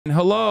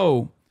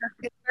Hello.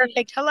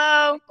 Perfect.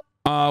 Hello.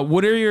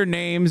 What are your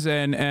names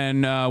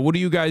and what are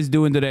you guys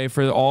doing today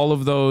for all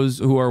of those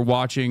who are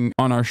watching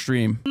on our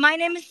stream? My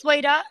name is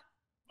Sweda.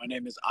 My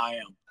name is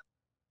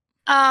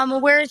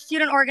Iam. We're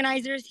student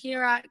organizers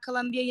here at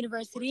Columbia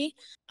University.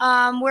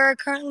 We're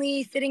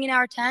currently sitting in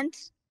our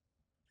tent,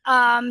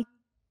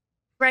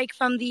 break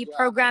from the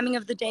programming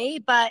of the day,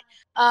 but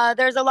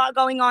there's a lot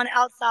going on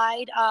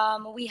outside.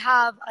 We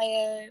have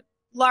a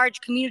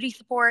large community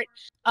support.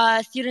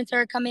 Students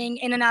are coming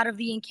in and out of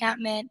the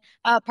encampment,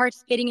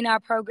 participating in our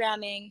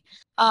programming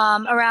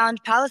around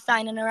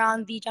Palestine and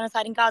around the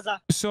genocide in Gaza.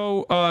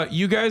 So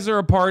you guys are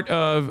a part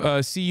of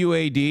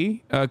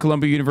CUAD,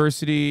 Columbia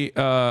University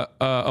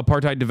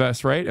Apartheid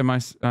Divest, right? Am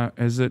I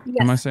Yes.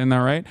 am I saying that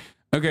right?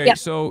 Okay, Yep.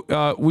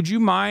 so would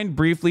you mind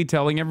briefly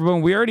telling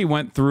everyone, we already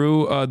went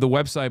through the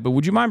website, but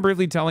would you mind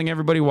briefly telling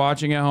everybody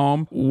watching at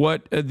home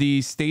what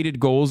the stated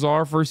goals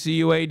are for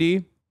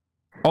CUAD?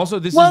 Also,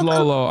 this is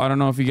Lolo. I don't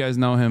know if you guys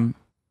know him.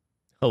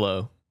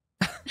 Hello.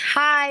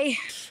 Hi.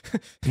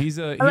 He's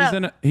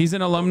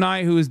an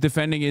alumni who is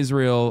defending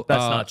Israel. That's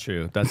not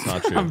true. That's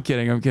not true. I'm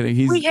kidding.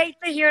 We hate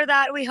to hear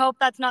that. We hope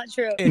that's not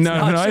true. It's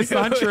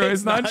not true.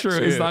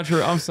 It's not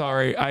true. I'm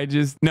sorry.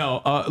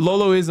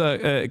 Lolo is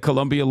a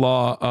Columbia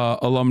Law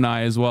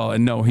alumni as well,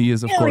 and no, he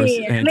is of course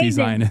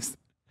anti-Zionist.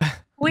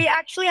 We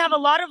actually have a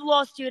lot of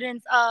law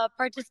students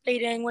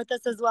participating with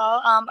us as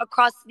well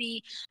across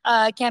the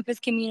campus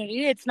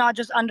community. It's not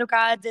just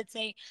undergrads, it's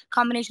a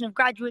combination of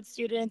graduate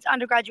students,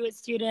 undergraduate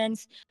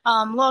students,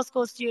 law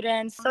school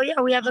students. So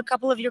yeah, we have a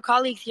couple of your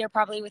colleagues here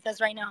probably with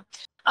us right now.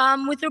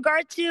 With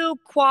regard to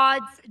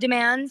Quad's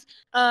demands,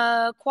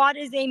 Quad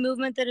is a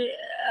movement that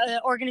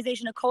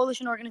a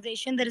coalition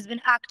organization that has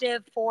been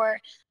active for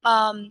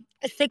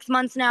 6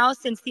 months now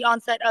since the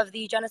onset of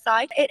the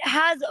genocide. It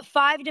has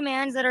 5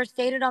 demands that are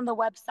stated on the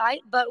website,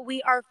 but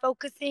we are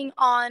focusing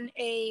on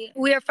a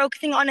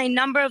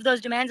number of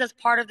those demands as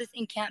part of this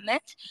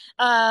encampment.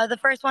 The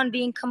first one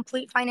being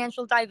complete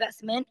financial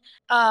divestment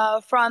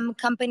from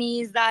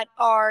companies that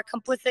are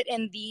complicit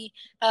in the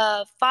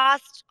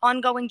fast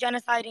ongoing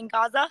genocide in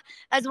Gaza,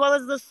 as well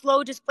as the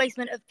slow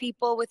displacement of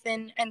people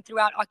within and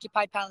throughout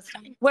occupied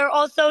Palestine. We're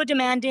also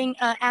demanding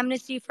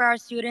amnesty for our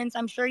students.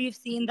 I'm sure you've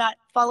seen that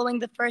following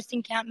the first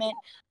encampment,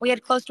 we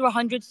had close to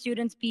 100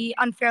 students be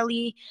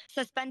unfairly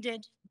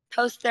suspended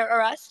post their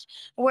arrest.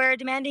 We're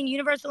demanding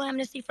universal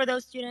amnesty for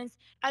those students,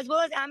 as well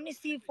as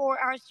amnesty for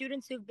our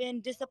students who've been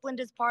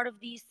disciplined as part of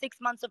the 6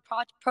 months of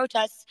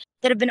protests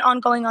that have been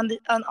ongoing on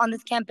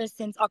this campus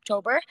since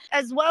October,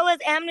 as well as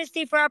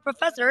amnesty for our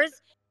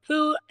professors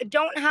who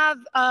don't have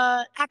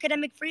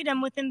academic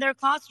freedom within their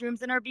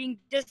classrooms and are being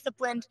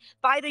disciplined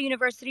by the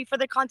university for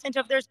the content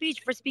of their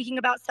speech, for speaking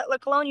about settler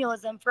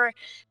colonialism, for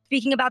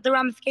speaking about the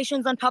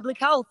ramifications on public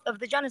health of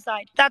the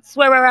genocide. That's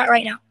where we're at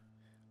right now.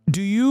 Would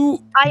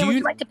you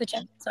like to pitch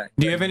in? Sorry.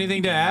 Do you have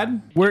anything to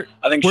add?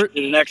 I think she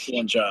did an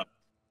excellent job.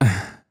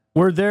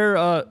 Were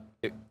there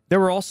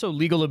were also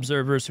legal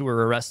observers who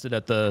were arrested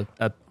as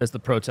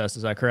the protest,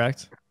 is that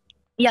correct?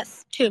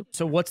 Yes, 2.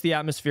 So what's the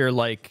atmosphere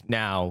like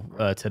now,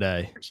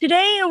 today?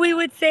 Today, we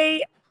would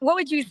say, what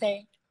would you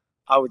say?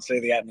 I would say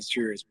the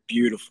atmosphere is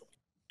beautiful.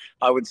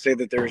 I would say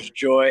that there is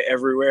joy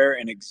everywhere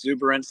and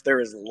exuberance. There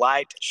is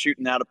light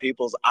shooting out of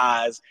people's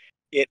eyes.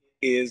 It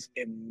is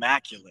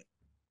immaculate,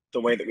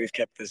 the way that we've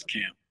kept this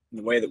camp, and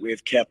the way that we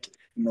have kept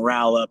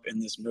morale up in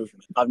this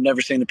movement. I've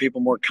never seen the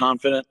people more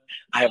confident.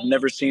 I have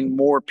never seen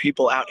more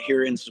people out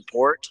here in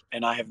support,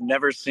 and I have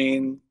never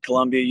seen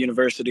Columbia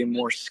University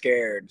more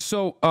scared.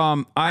 So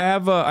I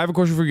have a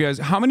question for you guys.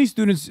 How many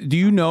students do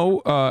you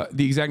know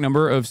the exact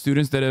number of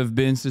students that have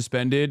been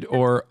suspended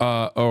or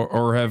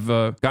have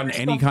gotten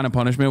any kind of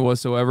punishment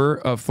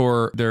whatsoever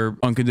for their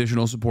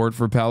unconditional support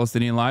for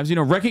Palestinian lives? You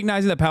know,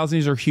 recognizing that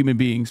Palestinians are human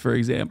beings, for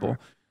example.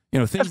 You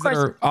know, things that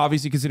are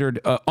obviously considered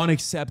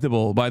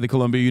unacceptable by the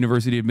Columbia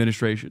University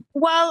administration.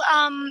 Well,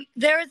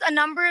 there's a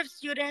number of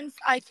students,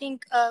 I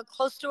think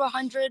close to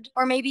 100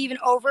 or maybe even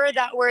over,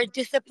 that were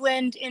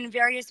disciplined in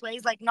various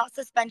ways, like not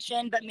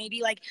suspension, but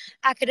maybe like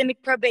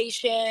academic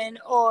probation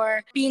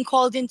or being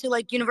called into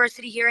like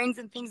university hearings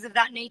and things of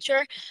that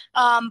nature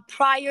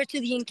prior to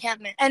the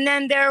encampment. And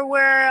then there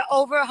were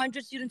over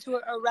 100 students who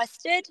were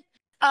arrested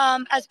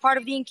as part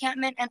of the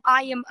encampment, and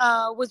I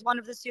was one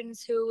of the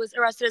students who was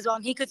arrested as well,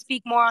 and he could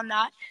speak more on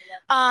that.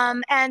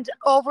 And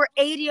over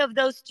 80 of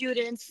those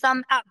students,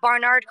 some at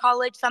Barnard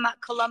College, some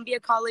at Columbia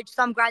College,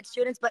 some grad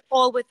students, but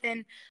all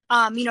within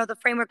the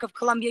framework of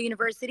Columbia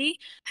University,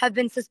 have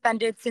been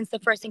suspended since the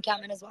first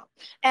encampment as well.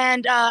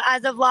 And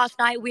as of last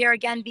night, we are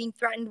again being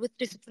threatened with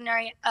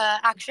disciplinary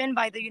action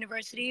by the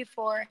university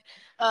for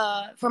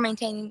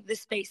maintaining this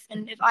space.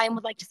 And if I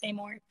would like to say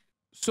more.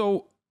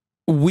 So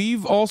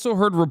we've also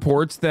heard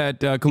reports that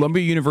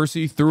Columbia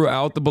University threw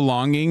out the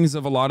belongings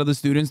of a lot of the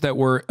students that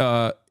were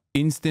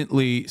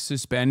instantly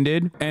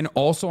suspended. And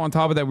also on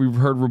top of that, we've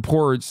heard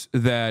reports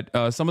that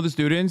some of the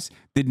students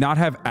did not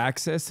have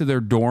access to their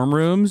dorm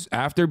rooms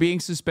after being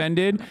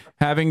suspended,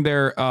 having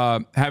their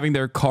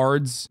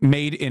cards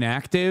made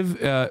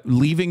inactive,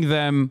 leaving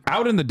them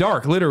out in the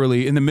dark,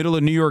 literally in the middle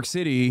of New York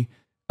City,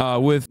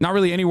 with not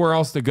really anywhere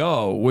else to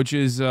go, which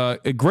is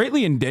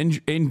greatly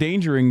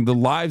endangering the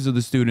lives of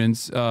the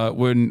students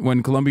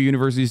when Columbia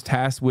University is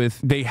tasked with,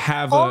 they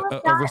have a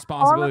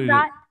responsibility. All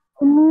of that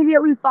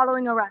immediately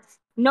following arrest.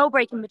 No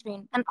break in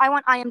between. And I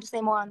want IM to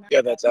say more on that.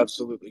 Yeah, that's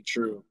absolutely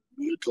true.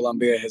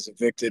 Columbia has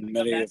evicted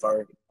many of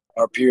our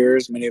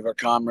peers, many of our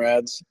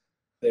comrades.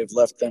 They've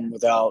left them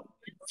without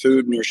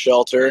food nor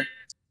shelter.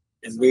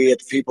 And we at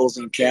the People's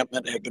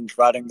Encampment have been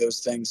providing those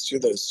things to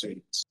those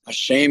students. A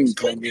shame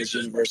Columbia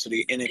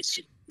University's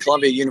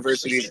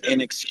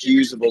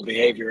inexcusable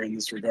behavior in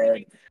this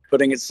regard,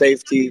 putting the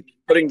safety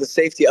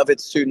of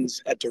its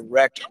students at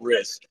direct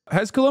risk.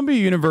 Has Columbia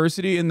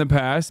University in the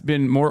past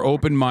been more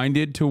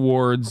open-minded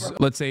towards,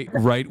 let's say,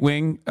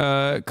 right-wing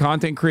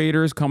content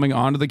creators coming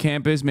onto the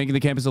campus, making the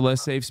campus a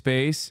less safe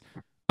space?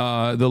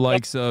 The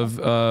likes of,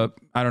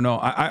 I don't know.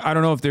 I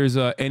don't know if there's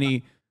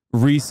any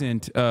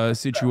recent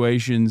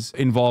situations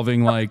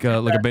involving like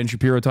a Ben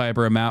Shapiro type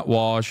or a Matt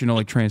Walsh,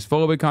 like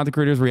transphobic content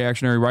creators,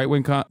 reactionary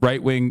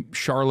right-wing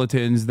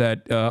charlatans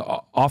that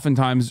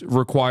oftentimes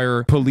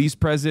require police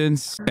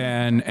presence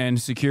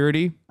and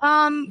security.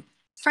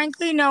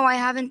 Frankly, no, I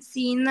haven't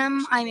seen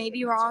them. I may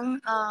be wrong,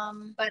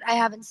 but I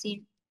haven't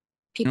seen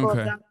people of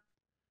that.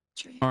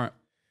 All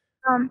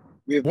right.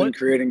 We've been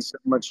creating so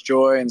much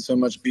joy and so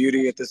much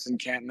beauty at this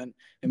encampment,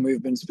 and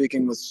we've been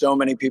speaking with so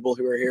many people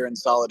who are here in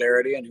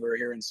solidarity and who are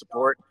here in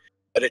support,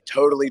 that it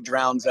totally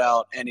drowns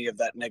out any of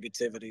that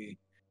negativity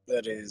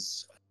that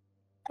is.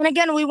 And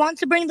again, we want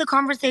to bring the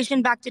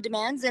conversation back to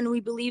demands, and we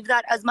believe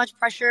that as much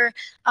pressure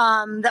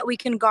that we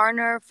can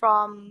garner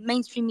from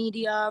mainstream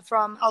media,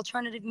 from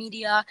alternative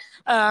media,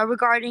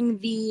 regarding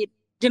the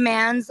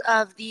demands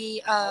of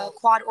the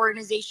Quad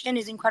organization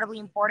is incredibly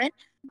important.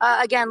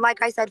 Again,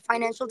 like I said,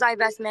 financial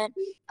divestment,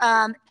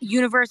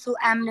 universal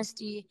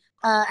amnesty,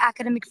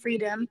 academic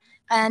freedom,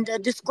 and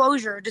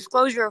disclosure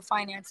of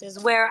finances,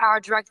 where our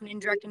direct and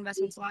indirect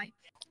investments lie.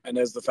 And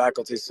as the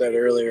faculty said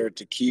earlier,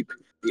 to keep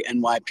the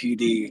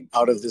NYPD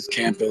out of this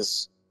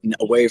campus and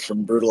away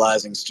from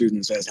brutalizing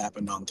students, as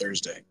happened on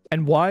Thursday.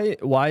 And why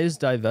is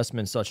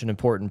divestment such an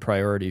important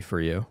priority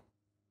for you?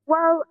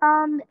 Well,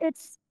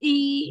 it's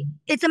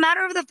a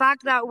matter of the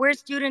fact that we're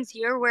students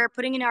here, we're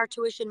putting in our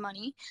tuition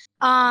money,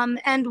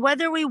 and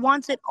whether we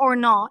want it or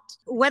not,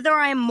 whether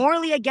I'm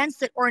morally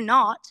against it or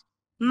not,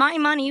 my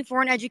money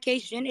for an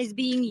education is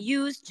being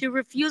used to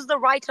refuse the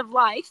right of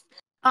life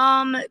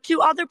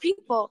to other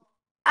people.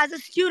 As a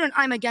student,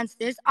 I'm against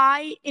this.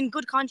 I, in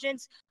good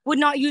conscience, would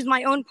not use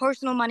my own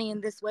personal money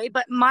in this way,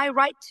 but my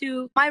right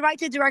to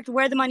direct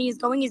where the money is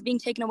going is being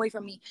taken away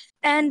from me.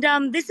 And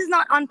this is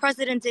not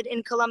unprecedented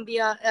in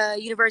Columbia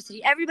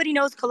University. Everybody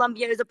knows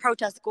Columbia is a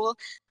protest school.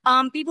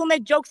 People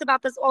make jokes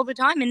about this all the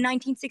time. In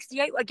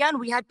 1968, again,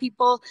 we had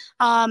people,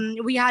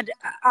 we had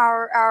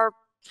our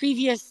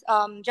previous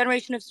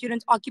generation of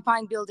students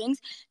occupying buildings,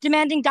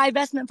 demanding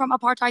divestment from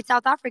apartheid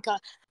South Africa.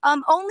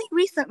 Only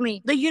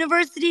recently, the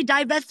university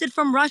divested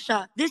from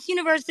Russia. This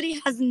university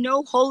has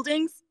no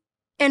holdings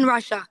in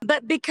Russia.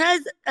 But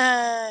because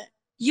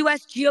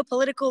U.S.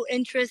 geopolitical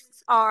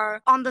interests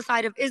are on the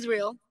side of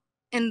Israel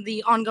in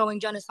the ongoing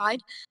genocide,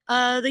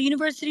 the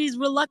university is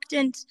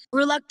reluctant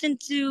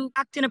to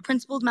act in a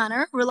principled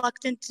manner,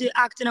 reluctant to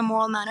act in a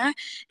moral manner,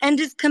 and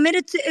is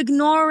committed to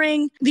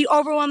ignoring the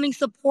overwhelming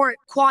support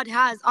Quad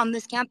has on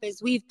this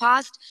campus. We've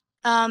passed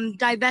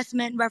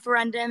divestment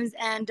referendums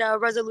and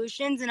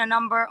resolutions in a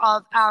number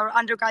of our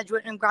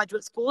undergraduate and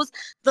graduate schools,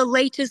 the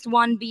latest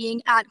one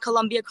being at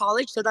Columbia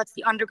College. So that's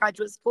the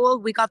undergraduate school.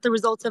 We got the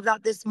results of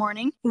that this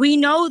morning. We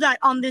know that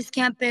on this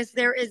campus,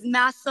 there is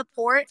mass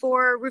support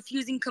for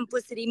refusing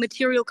complicity,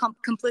 material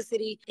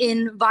complicity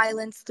in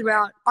violence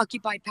throughout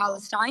occupied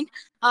Palestine.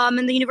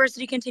 And the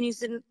university continues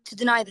to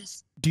deny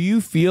this. Do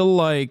you feel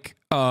like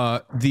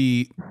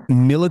the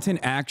militant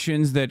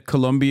actions that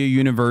Columbia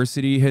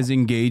University has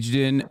engaged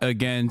in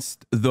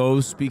against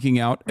those speaking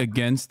out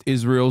against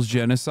Israel's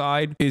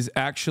genocide is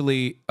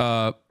actually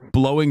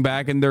blowing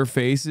back in their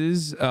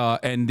faces,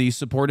 and the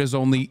support has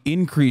only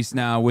increased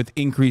now with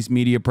increased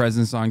media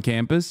presence on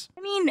campus?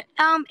 I mean,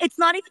 it's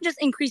not even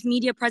just increased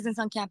media presence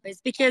on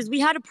campus, because we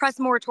had a press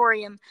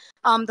moratorium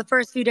the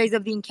first few days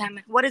of the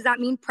encampment. What does that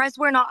mean? Press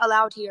were not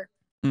allowed here.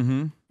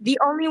 Mm-hmm. The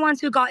only ones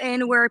who got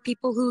in were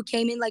people who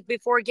came in like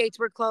before gates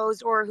were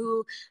closed, or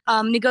who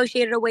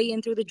negotiated a way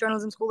in through the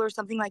journalism school or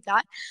something like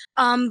that.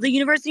 The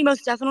university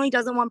most definitely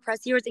doesn't want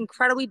press here. It's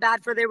incredibly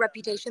bad for their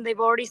reputation.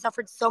 They've already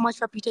suffered so much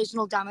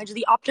reputational damage.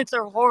 The optics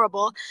are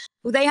horrible.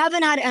 They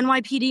haven't had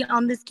NYPD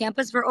on this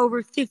campus for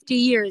over 50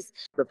 years.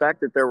 The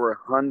fact that there were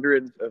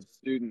hundreds of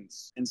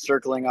students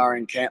encircling our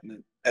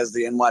encampment as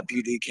the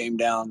NYPD came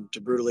down to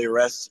brutally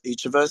arrest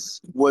each of us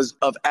was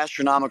of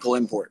astronomical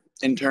import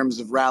in terms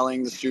of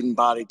rallying the student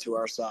body to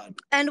our side.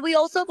 And we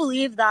also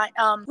believe that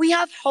we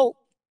have hope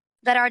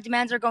that our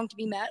demands are going to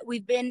be met.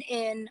 We've been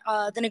in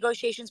the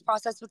negotiations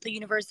process with the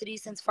university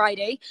since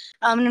Friday,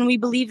 and we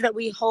believe that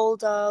we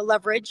hold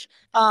leverage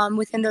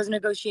within those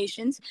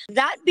negotiations.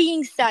 That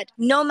being said,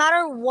 no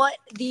matter what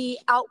the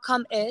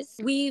outcome is,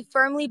 we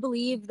firmly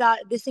believe that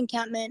this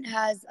encampment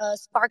has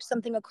sparked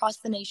something across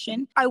the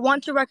nation. I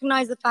want to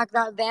recognize the fact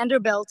that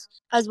Vanderbilt,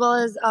 as well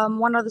as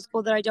one other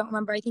school that I don't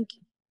remember, I think,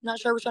 not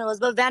sure which one it was,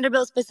 but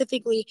Vanderbilt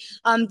specifically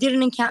did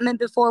an encampment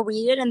before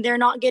we did, and they're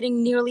not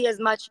getting nearly as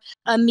much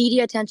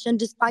media attention,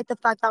 despite the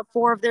fact that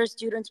 4 of their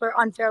students were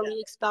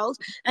unfairly expelled.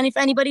 And if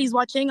anybody's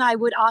watching, I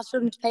would ask for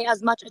them to pay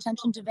as much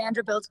attention to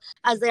Vanderbilt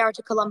as they are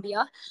to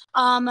Columbia.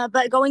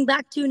 But going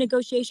back to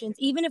negotiations,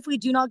 even if we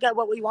do not get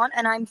what we want,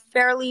 and I'm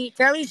fairly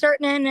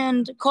certain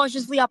and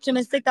cautiously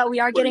optimistic that we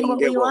are getting what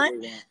we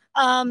want.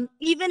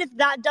 Even if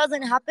that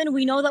doesn't happen,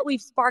 we know that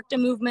we've sparked a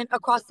movement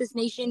across this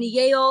nation.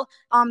 Yale,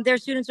 their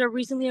students were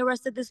recently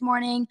arrested this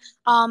morning.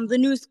 The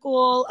new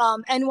school,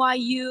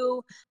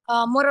 NYU,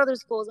 what other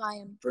schools?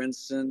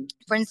 Princeton.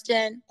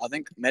 I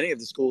think many of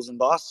the schools in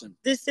Boston.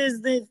 This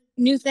is the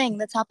new thing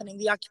that's happening,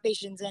 the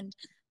occupations, and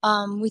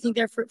we think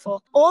they're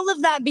fruitful. All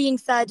of that being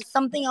said,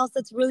 something else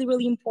that's really,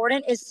 really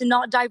important is to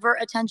not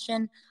divert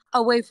attention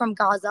away from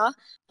Gaza.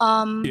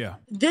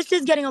 This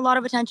is getting a lot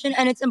of attention,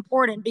 and it's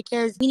important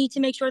because we need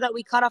to make sure that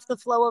we cut off the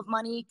flow of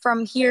money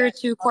from here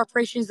to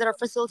corporations that are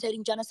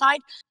facilitating genocide.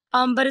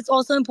 But it's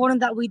also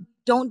important that we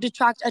don't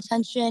detract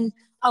attention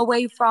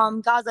away from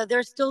Gaza.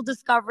 They're still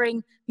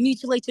discovering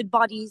mutilated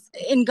bodies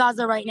in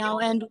Gaza right now,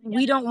 and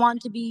we don't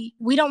want to be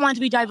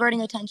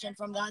diverting attention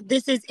from that.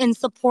 This is in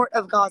support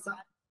of Gaza,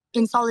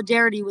 in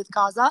solidarity with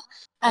Gaza,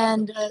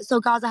 and so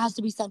Gaza has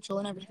to be central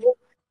in everything.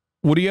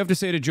 What do you have to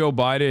say to Joe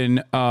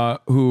Biden,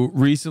 who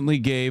recently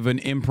gave an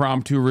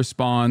impromptu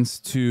response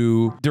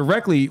to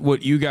directly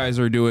what you guys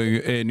are doing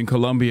in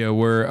Colombia,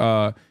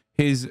 where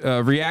his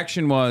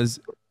reaction was,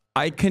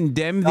 "I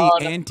condemn the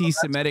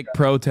anti-Semitic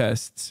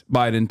protests,"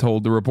 Biden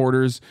told the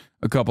reporters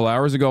a couple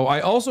hours ago. "I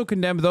also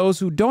condemn those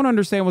who don't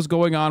understand what's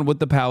going on with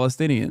the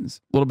Palestinians."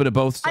 A little bit of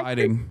both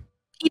siding.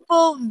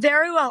 People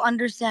very well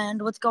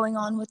understand what's going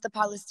on with the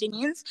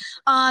Palestinians.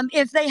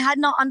 If they had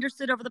not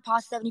understood over the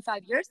past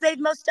 75 years, they've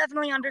most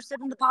definitely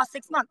understood in the past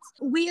 6 months.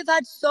 We have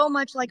had so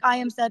much, like I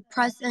am said,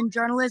 press and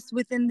journalists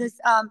within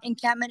this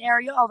encampment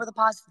area over the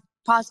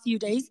past few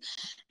days,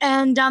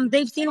 and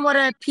they've seen what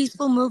a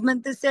peaceful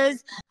movement this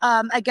is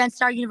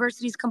against our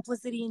university's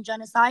complicity in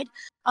genocide.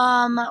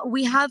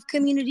 We have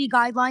community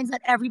guidelines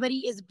that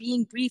everybody is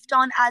being briefed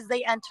on as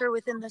they enter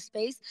within the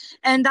space,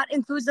 and that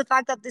includes the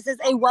fact that this is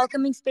a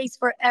welcoming space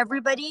for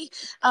everybody,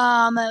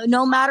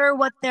 no matter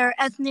what their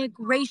ethnic,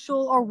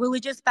 racial, or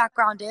religious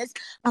background is.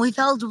 We've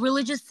held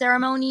religious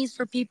ceremonies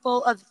for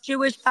people of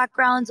Jewish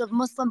backgrounds, of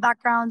Muslim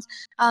backgrounds.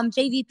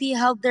 JVP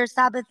held their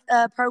Sabbath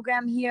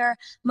program here.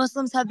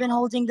 Muslims have been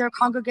holding their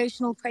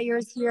congregational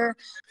prayers here.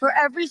 For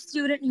every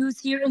student who's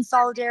here in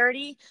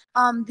solidarity,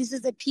 this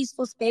is a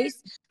peaceful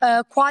space.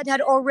 Quad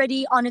had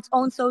already on its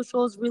own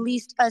socials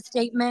released a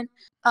statement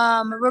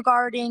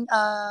regarding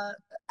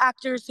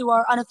actors who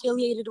are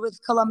unaffiliated with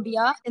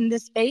Colombia in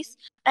this space.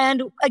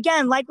 And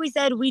again, like we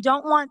said, we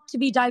don't want to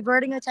be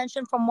diverting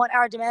attention from what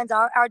our demands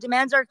are. Our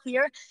demands are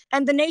clear,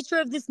 and the nature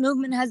of this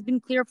movement has been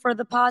clear for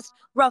the past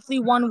roughly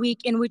 1 week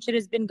in which it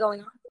has been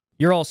going on.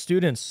 You're all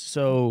students,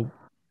 so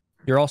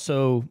you're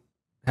also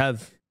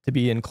have to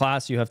be in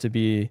class. You have to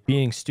be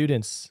being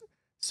students.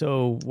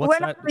 So what's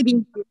that?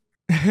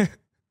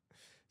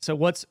 So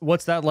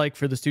what's that like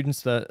for the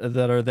students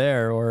that are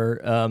there, or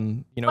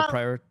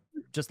prior,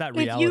 just that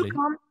reality?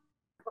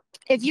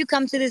 If you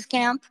come to this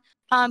camp,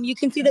 you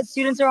can see that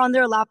students are on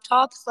their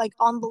laptops, like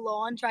on the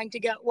lawn, trying to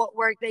get what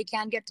work they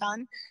can get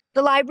done.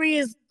 The library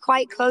is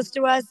quite close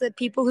to us. The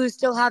people who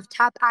still have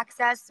tap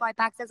access, swipe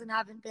access, and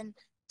haven't been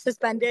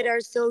suspended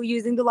are still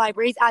using the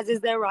libraries, as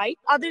is their right.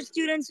 Other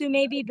students who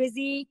may be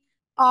busy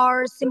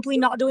are simply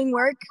not doing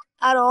work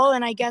at all,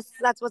 and I guess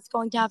that's what's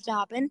going to have to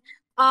happen.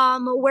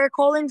 We're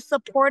calling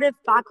supportive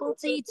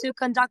faculty to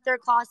conduct their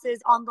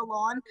classes on the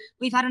lawn.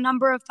 We've had a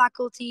number of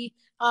faculty,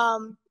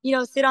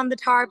 sit on the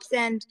tarps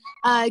and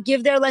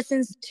give their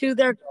lessons to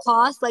their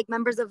class, like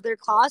members of their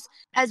class,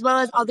 as well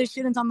as other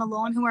students on the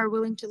lawn who are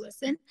willing to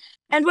listen.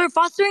 And we're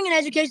fostering an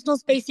educational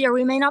space here.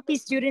 We may not be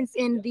students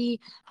in the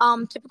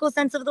typical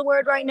sense of the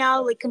word right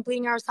now, like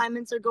completing our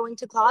assignments or going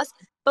to class,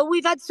 but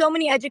we've had so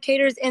many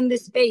educators in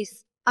this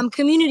space.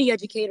 Community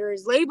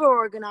educators, labor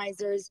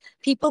organizers,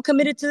 people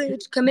committed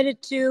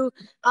to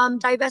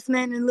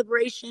divestment and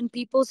liberation,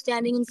 people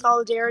standing in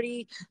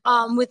solidarity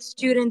with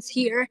students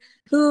here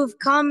who've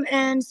come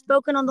and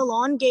spoken on the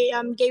lawn,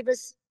 gave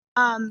us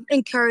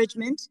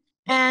encouragement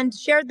and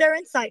shared their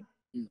insight.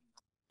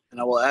 And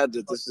I will add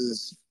that this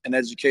is an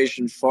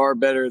education far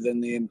better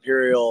than the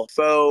imperial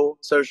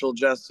faux social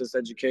justice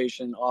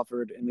education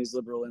offered in these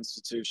liberal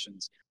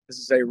institutions. This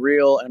is a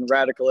real and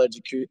radical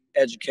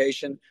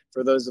education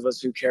for those of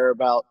us who care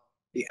about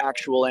the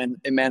actual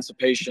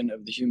emancipation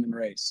of the human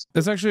race.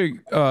 That's actually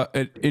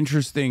an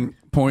interesting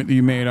point that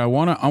you made. I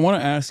wanna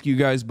ask you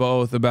guys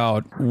both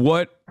about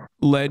what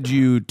led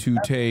you to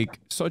take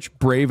such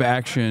brave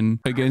action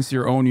against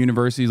your own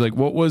universities. Like,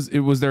 what was it?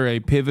 Was there a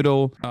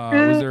pivotal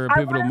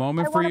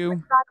moment for you?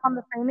 Push back on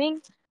the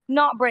framing.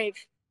 Not brave.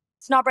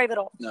 It's not brave at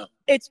all. No.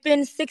 It's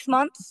been 6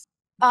 months.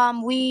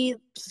 We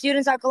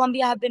students at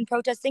Columbia have been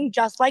protesting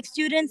just like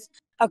students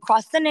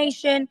across the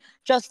nation,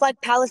 just like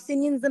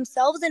Palestinians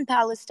themselves in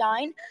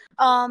Palestine.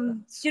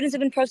 Students have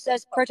been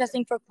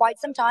protesting for quite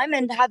some time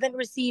and haven't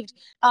received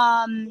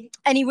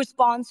any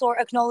response or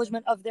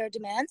acknowledgement of their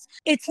demands.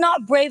 It's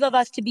not brave of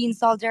us to be in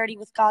solidarity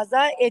with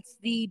Gaza. It's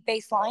the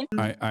baseline.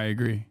 I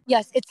agree.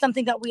 Yes, it's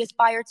something that we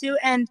aspire to.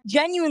 And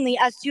genuinely,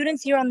 as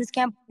students here on this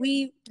camp,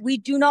 we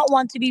do not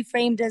want to be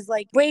framed as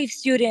like brave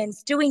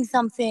students doing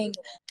something.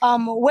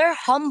 We're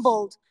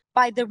humbled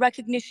by the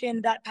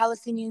recognition that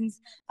Palestinians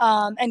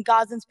and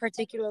Gazans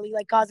particularly,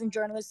 like Gazan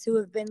journalists who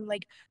have been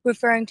like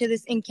referring to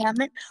this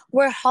encampment,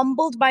 we're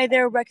humbled by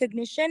their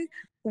recognition.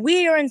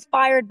 We are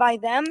inspired by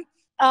them.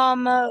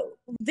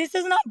 This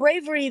is not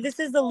bravery. This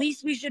is the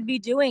least we should be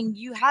doing.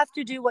 You have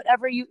to do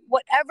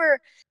whatever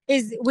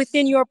is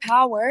within your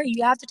power.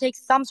 You have to take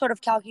some sort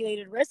of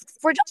calculated risks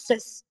for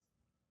justice.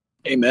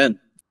 Amen.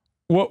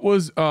 What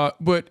was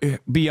but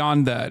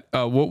beyond that,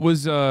 what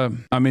was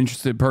I'm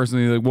interested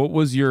personally, like what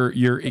was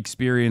your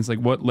experience, like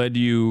what led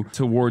you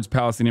towards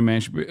Palestinian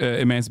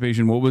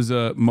emancipation? What was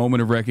a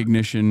moment of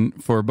recognition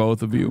for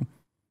both of you,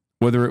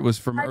 whether it was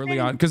from early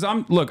on? Because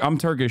I'm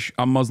Turkish,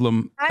 I'm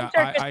Muslim. I'm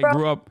Turkish, I bro.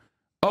 grew up.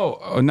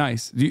 Oh,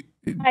 nice.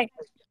 Hi.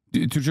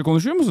 Türkçe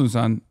konuşuyor musun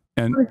sen?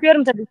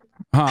 Konuşuyorum tabii.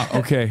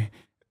 Okay.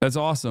 That's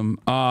awesome.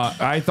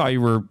 I thought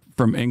you were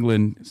from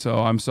England,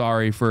 so I'm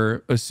sorry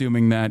for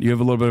assuming that. You have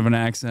a little bit of an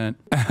accent.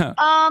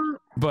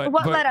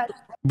 What led us?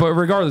 But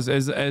regardless,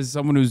 as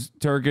someone who's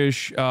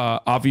Turkish,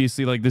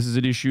 obviously, like this is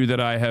an issue that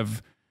I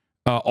have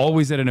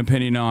always had an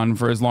opinion on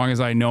for as long as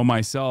I know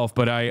myself.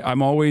 But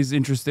I'm always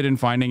interested in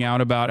finding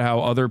out about how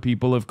other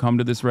people have come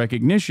to this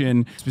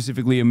recognition,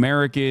 specifically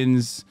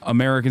Americans.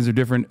 Americans are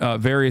different,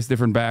 various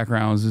different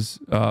backgrounds.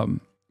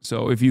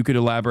 So if you could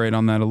elaborate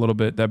on that a little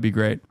bit, that'd be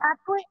great.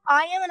 Actually,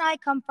 I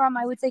come from,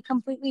 I would say,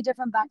 completely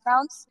different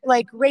backgrounds,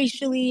 like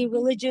racially,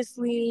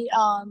 religiously,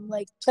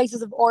 like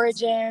places of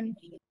origin,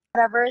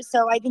 whatever.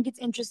 So I think it's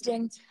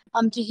interesting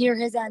to hear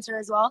his answer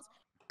as well.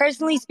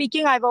 Personally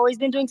speaking, I've always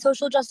been doing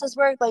social justice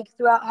work, like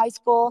throughout high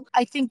school.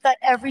 I think that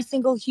every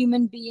single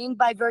human being,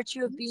 by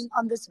virtue of being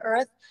on this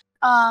earth,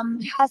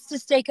 has to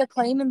stake a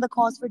claim in the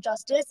cause for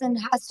justice and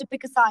has to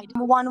pick a side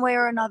one way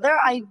or another.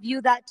 I view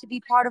that to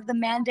be part of the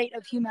mandate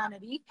of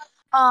humanity.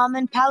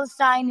 And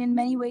Palestine in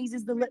many ways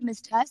is the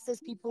litmus test, as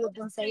people have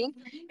been saying.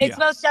 It's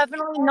most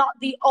definitely not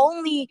the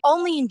only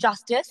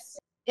injustice.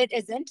 It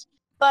isn't,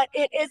 but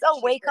it is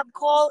a wake-up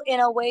call in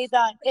a way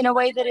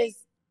that is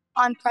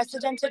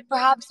unprecedented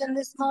perhaps in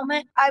this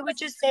moment. I would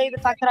just say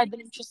the fact that I've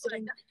been interested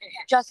in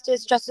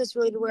justice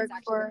related work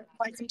for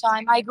quite some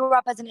time. I grew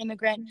up as an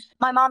immigrant.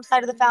 My mom's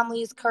side of the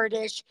family is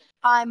Kurdish.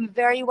 I'm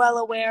very well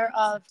aware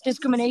of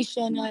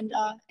discrimination and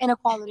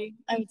inequality,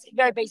 I would say,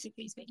 very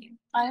basically speaking.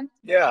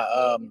 Yeah,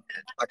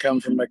 I come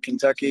from a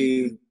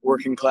Kentucky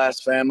working class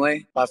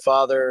family. My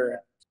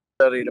father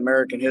studied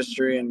American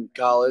history in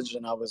college,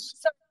 and I was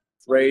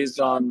raised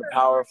on the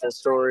powerful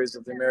stories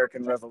of the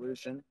American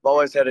Revolution. I've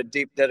always had a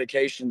deep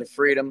dedication to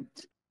freedom.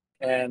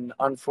 And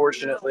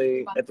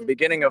unfortunately, at the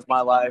beginning of my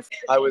life,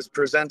 I was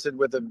presented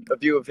with a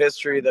view of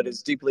history that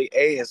is deeply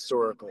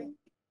ahistorical,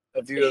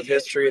 a view of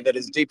history that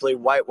is deeply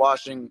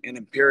whitewashing and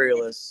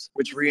imperialist,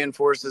 which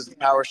reinforces the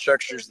power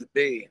structures that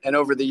be. And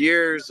over the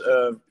years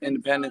of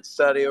independent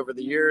study, over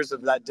the years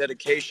of that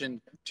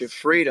dedication to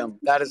freedom,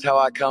 that is how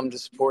I come to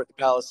support the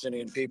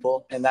Palestinian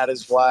people. And that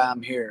is why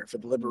I'm here, for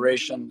the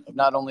liberation of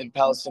not only the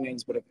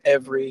Palestinians, but of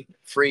every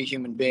free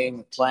human being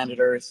on planet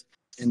Earth,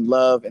 in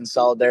love and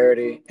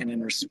solidarity and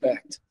in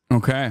respect.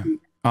 Okay.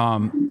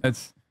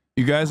 That's,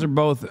 you guys are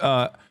both,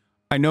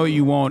 I know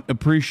you won't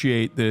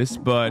appreciate this,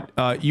 but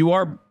you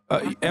are,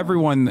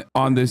 everyone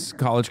on this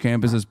college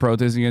campus is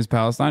protesting against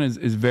Palestine, is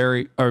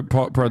very, or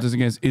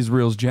protesting against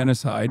Israel's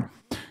genocide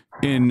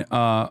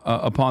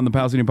upon the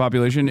Palestinian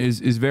population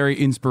is very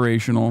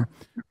inspirational.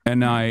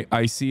 And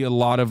I see a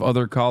lot of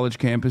other college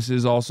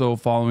campuses also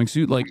following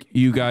suit. Like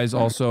you guys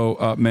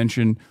also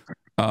mentioned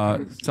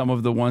some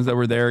of the ones that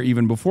were there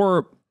even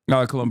before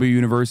Columbia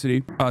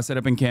University set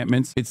up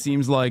encampments. It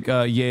seems like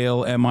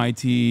Yale,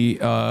 MIT,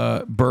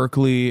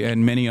 Berkeley,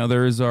 and many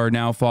others are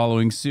now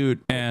following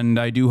suit. And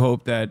I do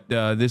hope that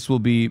this will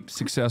be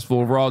successful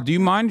overall. Do you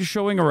mind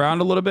showing around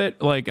a little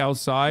bit, like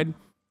outside,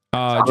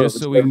 just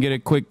so we can get a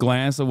quick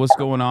glance of what's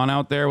going on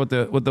out there, what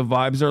the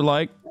vibes are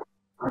like?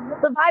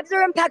 The vibes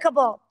are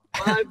impeccable.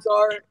 Vibes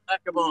are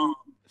impeccable.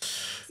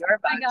 Your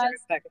vibes are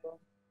impeccable.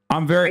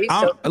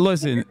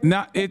 Listen,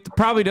 it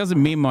probably doesn't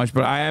mean much,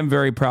 but I am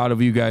very proud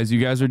of you guys. You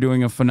guys are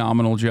doing a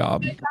phenomenal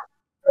job.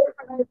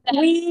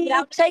 We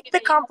take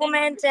the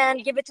compliment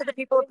and give it to the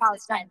people of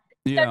Palestine.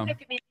 Yeah.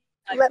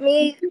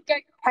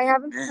 I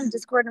haven't been on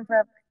Discord in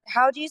forever.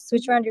 How do you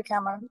switch around your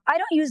camera? I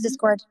don't use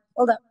Discord.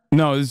 Hold up.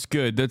 No, it's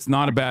good. That's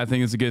not a bad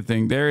thing. It's a good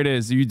thing. There it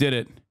is. You did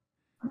it.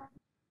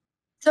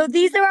 So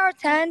these are our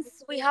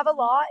tents. We have a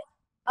lot.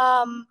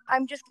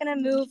 I'm just gonna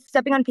move,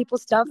 stepping on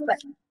people's stuff,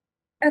 but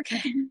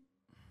okay.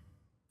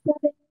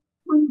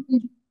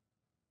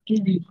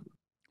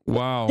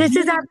 Wow. This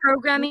is our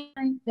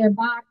programming. They're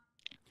back.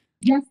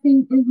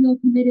 Suggesting Israel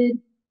committed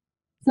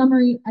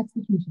summary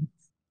executions.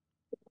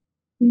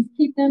 Please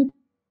keep them.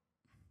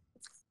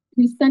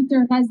 Please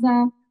center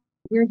Gaza.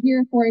 We're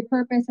here for a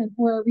purpose and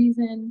for a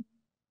reason.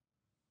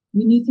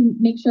 We need to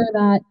make sure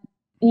that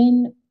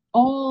in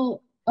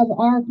all of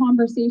our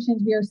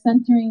conversations, we are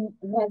centering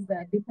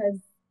Gaza, because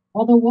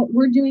although what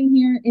we're doing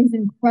here is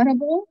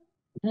incredible,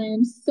 and I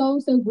am so,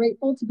 so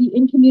grateful to be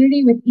in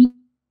community with each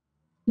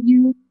of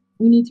you,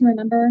 we need to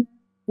remember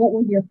what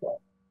we're here for.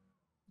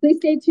 Please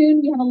stay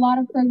tuned. We have a lot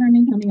of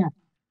programming coming up.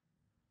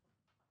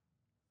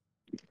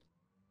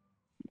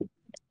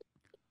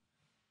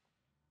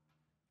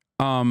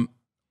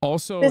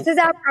 Also, This is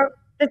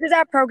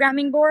our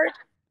programming board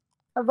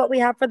of what we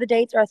have for the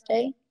dates, rest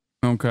day.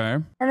 okay.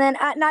 And then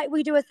at night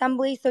we do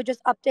assembly, so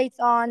just updates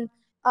on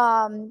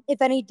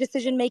if any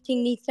decision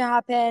making needs to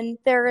happen,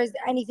 there is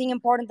anything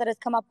important that has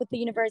come up with the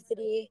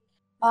university.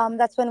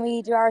 That's when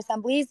we do our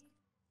assemblies.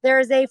 There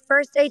is a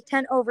first aid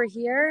tent over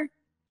here.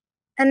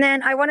 And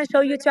then I want to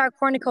show you to our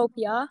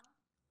cornucopia.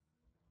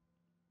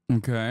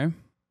 Okay.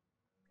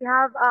 We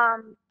have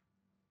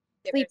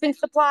sleeping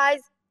supplies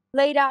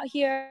laid out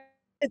here.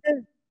 This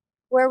is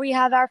where we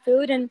have our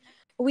food, and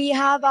we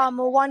have a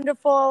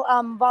wonderful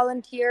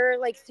volunteer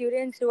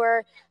students who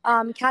are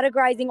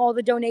categorizing all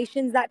the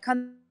donations that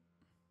come,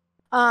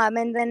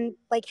 and then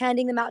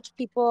handing them out to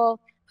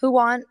people who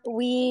want.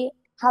 We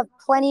have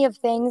plenty of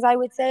things, I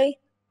would say.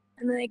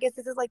 And then I guess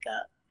this is a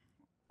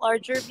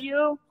larger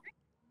view.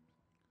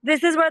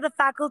 This is where the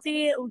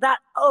faculty, that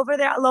over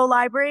there at Low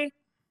Library,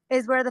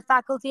 is where the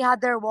faculty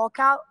had their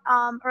walkout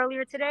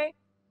earlier today.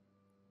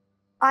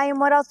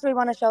 What else do we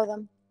want to show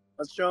them?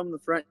 Let's show them the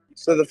front.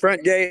 So the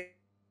front gate,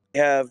 we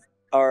have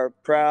our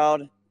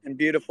proud and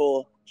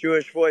beautiful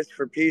Jewish Voice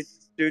for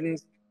Peace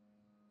students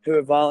who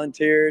have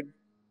volunteered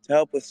to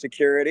help with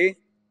security,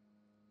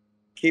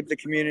 keep the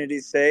community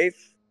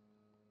safe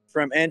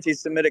from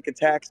anti-Semitic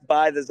attacks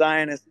by the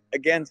Zionists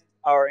against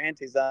our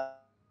anti-Zionists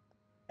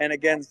and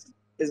against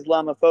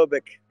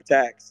Islamophobic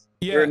attacks.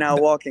 Yeah, We're now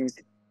walking.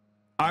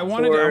 I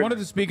wanted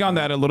to speak on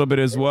that a little bit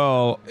as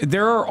well.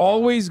 There are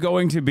always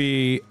going to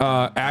be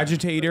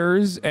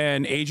agitators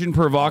and agent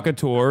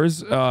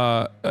provocateurs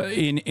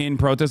in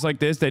protests like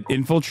this that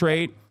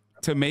infiltrate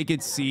to make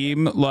it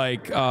seem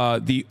like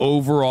the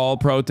overall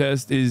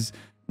protest is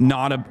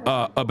not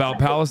about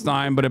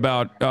Palestine, but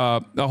about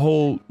a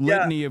whole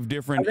litany of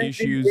different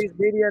issues. These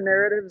media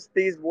narratives,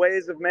 these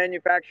ways of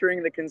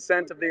manufacturing the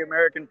consent of the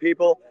American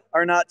people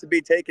are not to be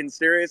taken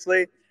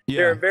seriously. Yeah.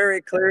 They're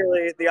very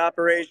clearly the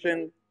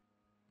operation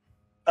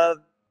of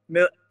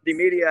the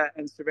media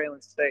and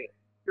surveillance state.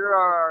 Here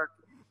are our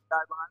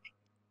guidelines.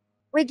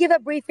 We give a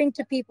briefing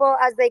to people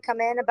as they come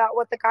in about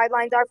what the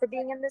guidelines are for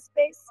being in this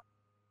space.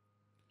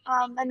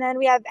 And then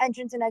we have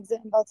entrance and exit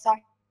on both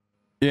sides.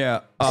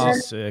 Yeah.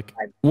 Sick.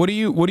 What do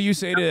you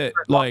say to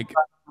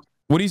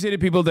what do you say to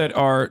people that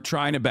are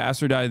trying to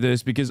bastardize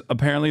this? Because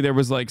apparently there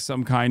was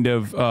some kind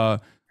of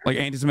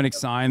anti-Semitic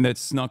sign that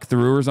snuck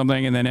through or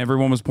something, and then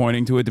everyone was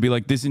pointing to it to be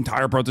like, this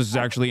entire protest is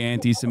actually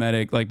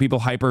anti-Semitic. Like people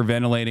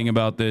hyperventilating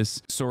about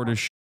this sort of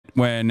shit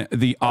when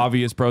the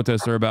obvious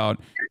protests are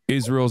about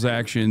Israel's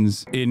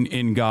actions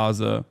in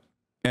Gaza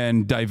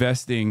and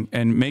divesting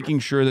and making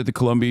sure that the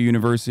Columbia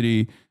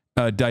University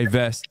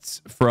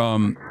divests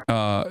from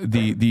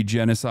the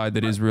genocide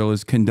that Israel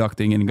is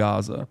conducting in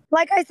Gaza.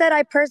 Like I said,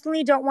 I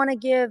personally don't want to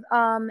give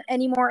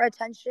any more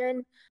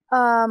attention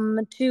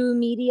to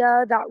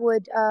media that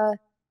would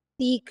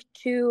seek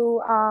to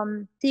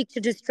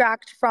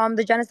distract from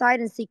the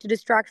genocide and seek to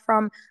distract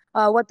from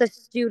what the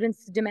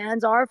students'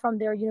 demands are from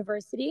their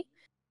university.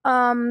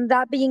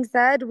 That being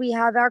said, we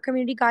have our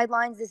community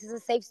guidelines. This is a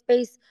safe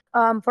space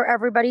for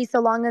everybody, so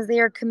long as they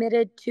are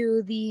committed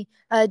to the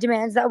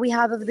demands that we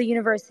have of the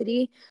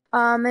university,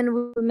 and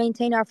we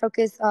maintain our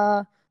focus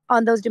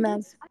on those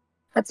demands.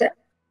 That's it.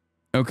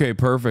 Okay,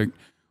 perfect.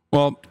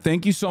 Well,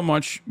 thank you so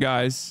much,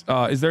 guys.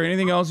 Is there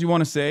anything else you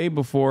want to say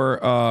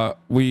before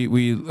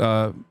we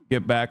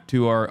get back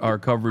to our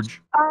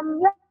coverage?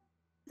 Yeah,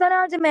 on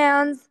our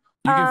demands.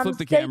 You can flip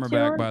the camera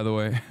back, tuned. by the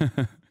way,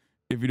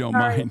 if you don't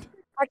All right. mind.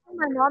 Actually,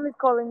 my mom is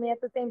calling me at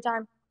the same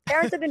time.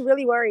 Parents have been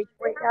really worried.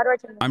 Wait, how do I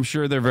turn this? I'm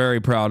sure they're very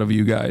proud of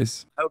you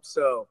guys. I hope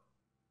so.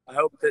 I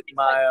hope that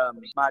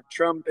my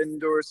Trump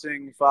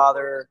endorsing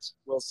father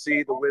will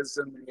see the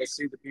wisdom and will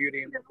see the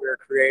beauty in what we're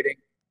creating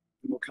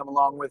and will come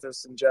along with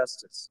us in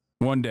justice.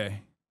 One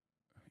day.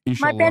 My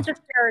Inshallah. parents are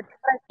scared.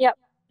 Yep.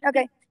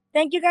 Okay.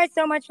 Thank you guys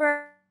so much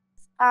for.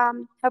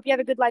 Hope you have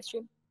a good live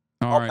stream.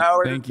 All All right.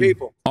 power to Thank the you.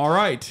 people. All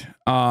right.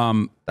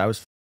 That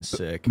was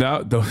Sick.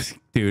 Those,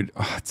 dude,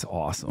 oh, it's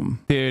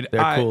awesome, dude.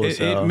 They're cool as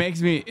it hell.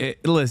 makes me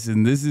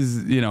listen. This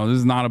is, you know, this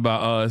is not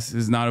about us.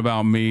 This is not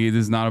about me.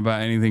 This is not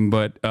about anything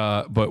but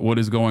what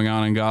is going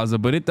on in Gaza.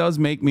 But it does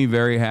make me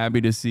very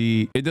happy to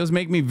see. It does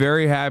make me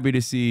very happy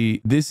to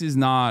see this is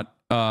not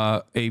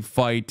a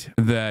fight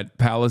that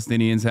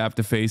Palestinians have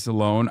to face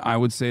alone. I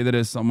would say that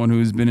as someone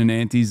who's been an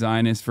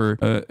anti-Zionist for,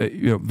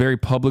 you know, very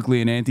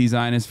publicly an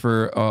anti-Zionist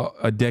for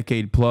a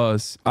decade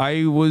plus,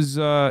 I was,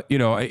 you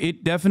know,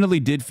 it definitely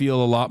did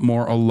feel a lot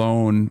more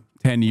alone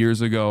 10 years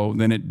ago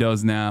than it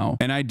does now.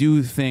 And I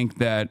do think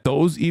that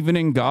those, even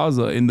in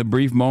Gaza, in the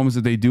brief moments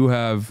that they do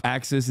have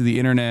access to the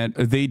internet,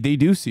 they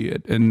do see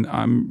it. And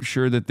I'm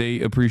sure that they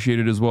appreciate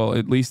it as well.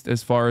 At least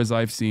as far as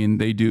I've seen,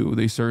 they do.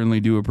 They certainly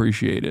do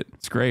appreciate it.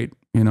 It's great,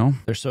 you know?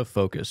 They're so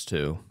focused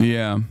too.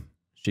 Yeah.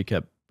 She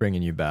kept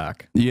bringing you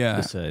back. Yeah.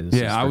 To say, this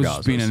is I for was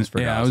Gaza. being This is for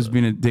I Gaza. was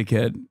being a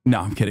dickhead. No,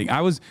 I'm kidding.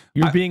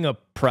 You're being a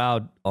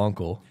proud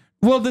uncle.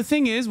 Well, the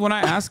thing is, when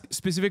I ask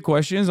specific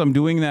questions, I'm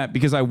doing that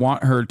because I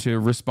want her to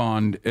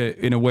respond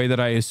in a way that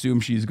I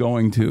assume she's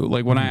going to.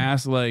 Like when I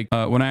ask, when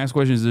I ask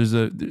questions,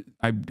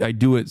 I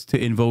do it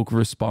to invoke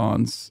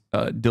response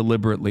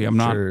deliberately. I'm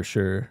not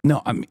Sure.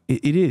 No,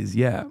 it is,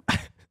 yeah.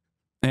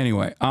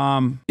 Anyway,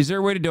 is there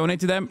a way to donate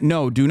to them?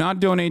 No, do not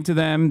donate to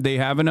them. They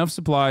have enough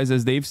supplies,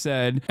 as they've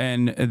said,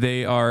 and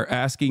they are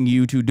asking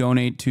you to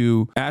donate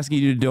to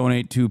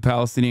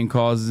Palestinian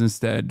causes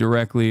instead,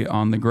 directly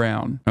on the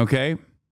ground. Okay.